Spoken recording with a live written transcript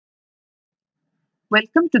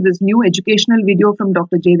Welcome to this new educational video from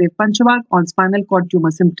Dr. Jaydev Panchwagh on spinal cord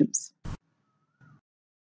tumor symptoms.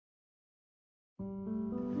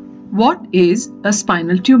 What is a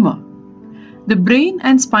spinal tumor? The brain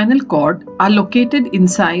and spinal cord are located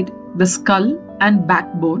inside the skull and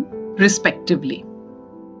backbone, respectively.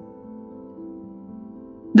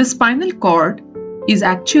 The spinal cord is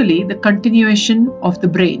actually the continuation of the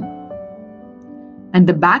brain, and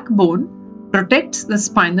the backbone protects the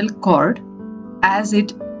spinal cord as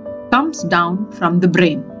it comes down from the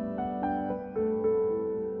brain.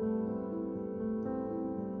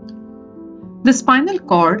 The spinal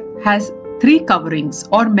cord has three coverings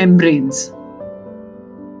or membranes.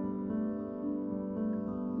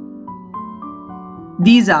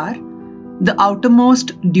 These are the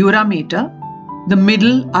outermost dura mater, the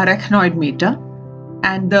middle arachnoid mater,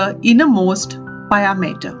 and the innermost pia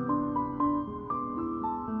mater.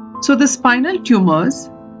 So the spinal tumors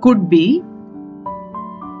could be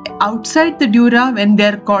outside the dura when they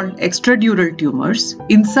are called extradural tumors,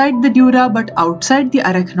 inside the dura but outside the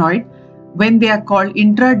arachnoid when they are called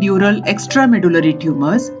intradural extramedullary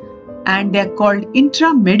tumors, and they are called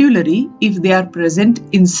intramedullary if they are present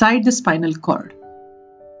inside the spinal cord.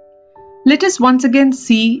 Let us once again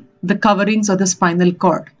see the coverings of the spinal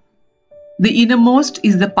cord. The innermost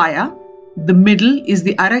is the pia, the middle is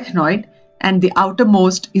the arachnoid, and the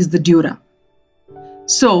outermost is the dura.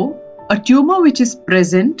 So, a tumor which is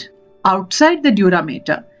present outside the dura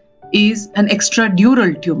mater is an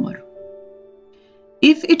extradural tumor.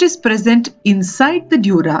 If it is present inside the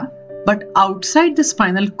dura but outside the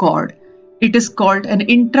spinal cord, it is called an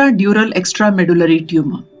intradural extramedullary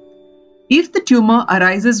tumor. If the tumor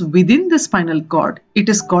arises within the spinal cord, it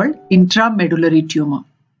is called intramedullary tumor.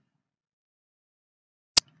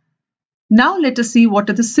 Now let us see what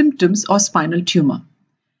are the symptoms of spinal tumor.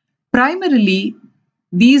 Primarily,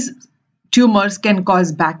 these tumors can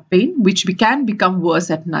cause back pain, which can become worse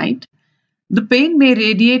at night. The pain may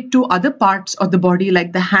radiate to other parts of the body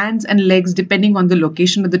like the hands and legs depending on the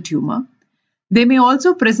location of the tumor. They may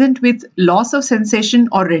also present with loss of sensation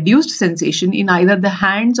or reduced sensation in either the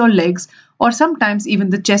hands or legs, or sometimes even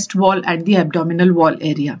the chest wall and the abdominal wall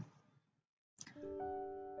area.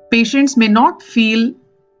 Patients may not feel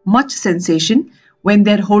much sensation when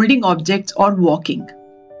they are holding objects or walking.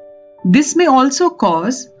 This may also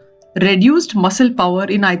cause reduced muscle power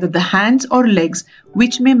in either the hands or legs,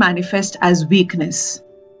 which may manifest as weakness.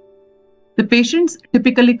 The patients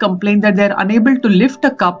typically complain that they are unable to lift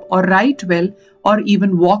a cup or write well or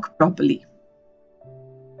even walk properly.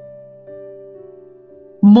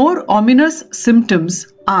 More ominous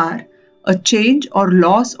symptoms are a change or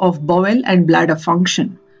loss of bowel and bladder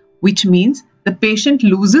function, which means the patient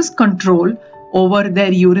loses control over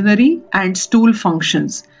their urinary and stool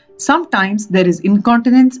functions. Sometimes there is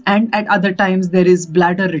incontinence, and at other times there is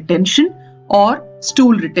bladder retention or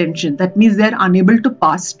stool retention. That means they are unable to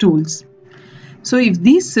pass stools. So if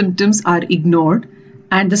these symptoms are ignored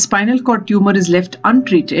and the spinal cord tumor is left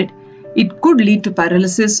untreated, it could lead to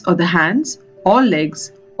paralysis of the hands or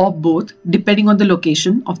legs or both, depending on the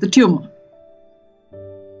location of the tumor.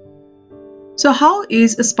 So how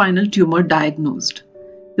is a spinal tumor diagnosed?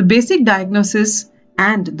 The basic diagnosis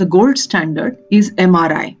and the gold standard is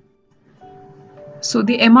MRI. So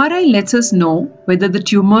the MRI lets us know whether the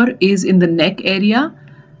tumor is in the neck area,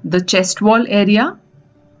 the chest wall area,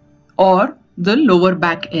 or the lower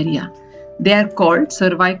back area. They are called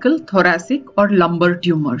cervical, thoracic, or lumbar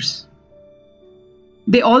tumors.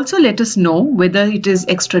 They also let us know whether it is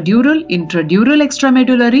extradural, intradural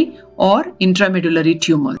extramedullary, or intramedullary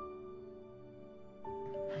tumor.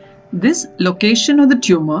 This location of the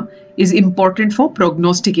tumor is important for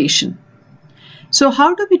prognostication. So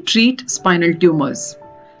how do we treat spinal tumors?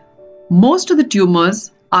 Most of the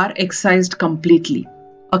tumors are excised completely.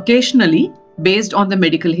 Occasionally, based on the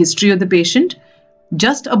medical history of the patient,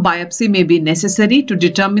 just a biopsy may be necessary to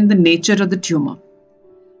determine the nature of the tumor.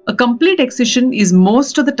 A complete excision is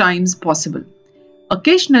most of the times possible.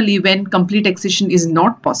 Occasionally, when complete excision is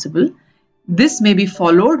not possible, this may be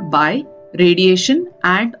followed by radiation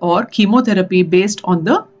and or chemotherapy based on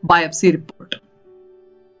the biopsy report.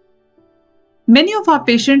 Many of our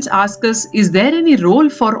patients ask us, is there any role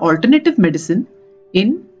for alternative medicine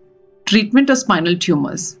in treatment of spinal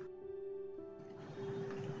tumors?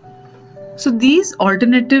 So these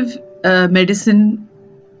alternative medicine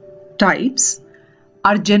types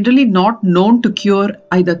are generally not known to cure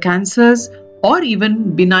either cancers or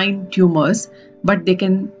even benign tumors, but they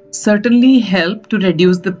can certainly help to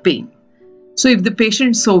reduce the pain. So if the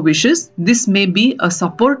patient so wishes, this may be a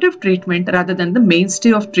supportive treatment rather than the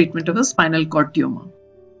mainstay of treatment of a spinal cord tumor.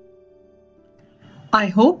 I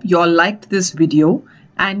hope you all liked this video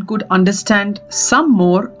and could understand some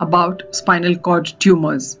more about spinal cord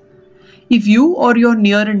tumors. If you or your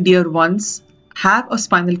near and dear ones have a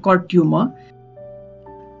spinal cord tumor,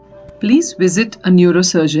 please visit a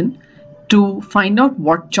neurosurgeon to find out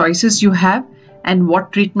what choices you have and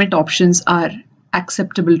what treatment options are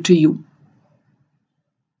acceptable to you.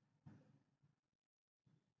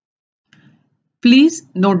 Please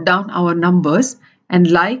note down our numbers and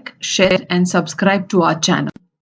like, share and subscribe to our channel.